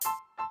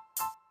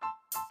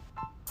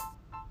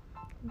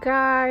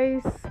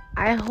guys?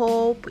 I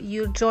hope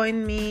you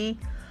join me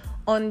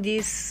on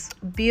this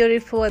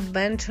beautiful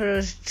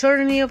adventurous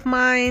journey of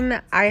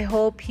mine. I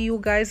hope you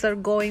guys are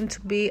going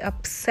to be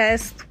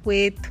obsessed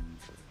with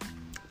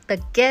the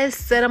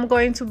guests that I'm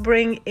going to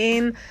bring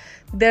in.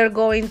 They're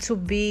going to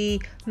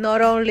be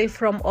not only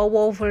from all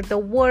over the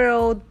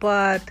world,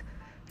 but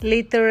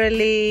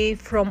literally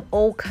from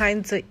all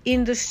kinds of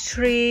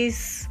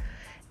industries,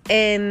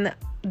 and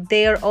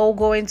they're all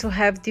going to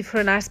have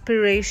different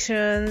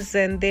aspirations,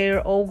 and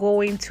they're all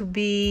going to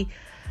be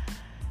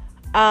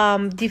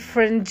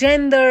different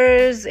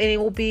genders, and it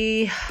will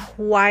be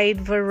wide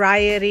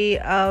variety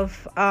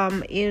of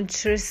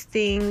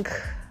interesting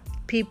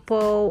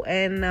people,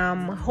 and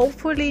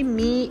hopefully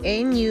me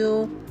and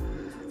you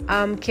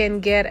can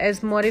get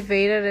as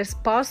motivated as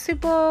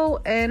possible.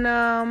 And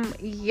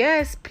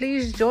yes,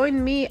 please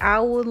join me. I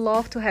would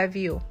love to have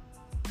you.